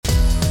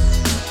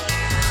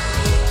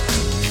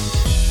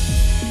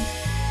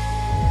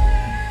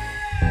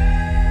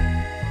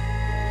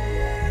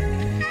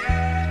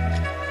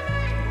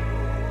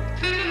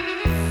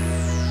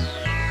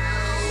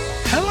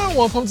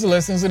welcome to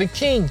Lessons with the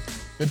King,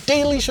 your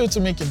daily show to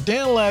make your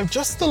day in life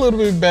just a little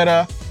bit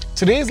better.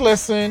 Today's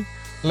lesson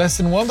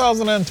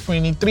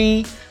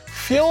 1023,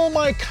 fill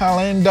my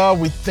calendar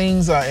with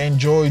things I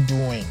enjoy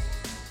doing.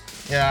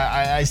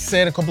 Yeah, I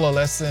said a couple of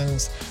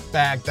lessons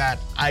back that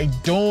I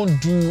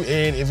don't do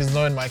it if it's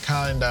not in my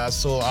calendar.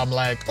 So I'm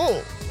like,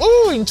 oh,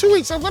 in 2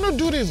 weeks I'm gonna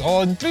do this,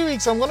 or in 3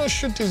 weeks I'm gonna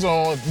shoot this,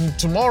 or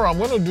tomorrow I'm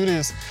gonna do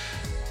this.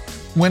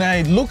 When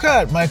I look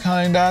at my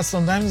calendar,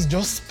 sometimes it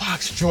just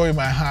sparks joy in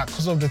my heart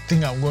because of the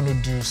thing I'm gonna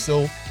do.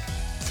 So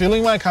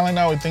filling my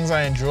calendar with things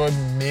I enjoy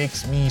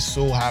makes me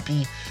so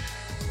happy.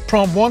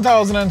 Prompt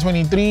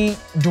 1023,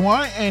 do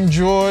I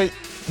enjoy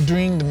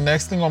doing the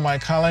next thing on my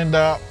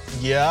calendar?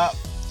 Yeah.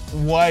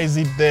 Why is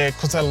it there?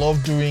 Because I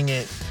love doing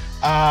it.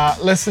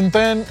 Lesson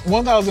 10,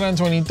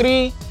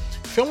 1023,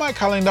 fill my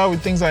calendar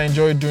with things I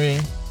enjoy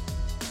doing.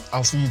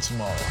 I'll see you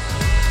tomorrow.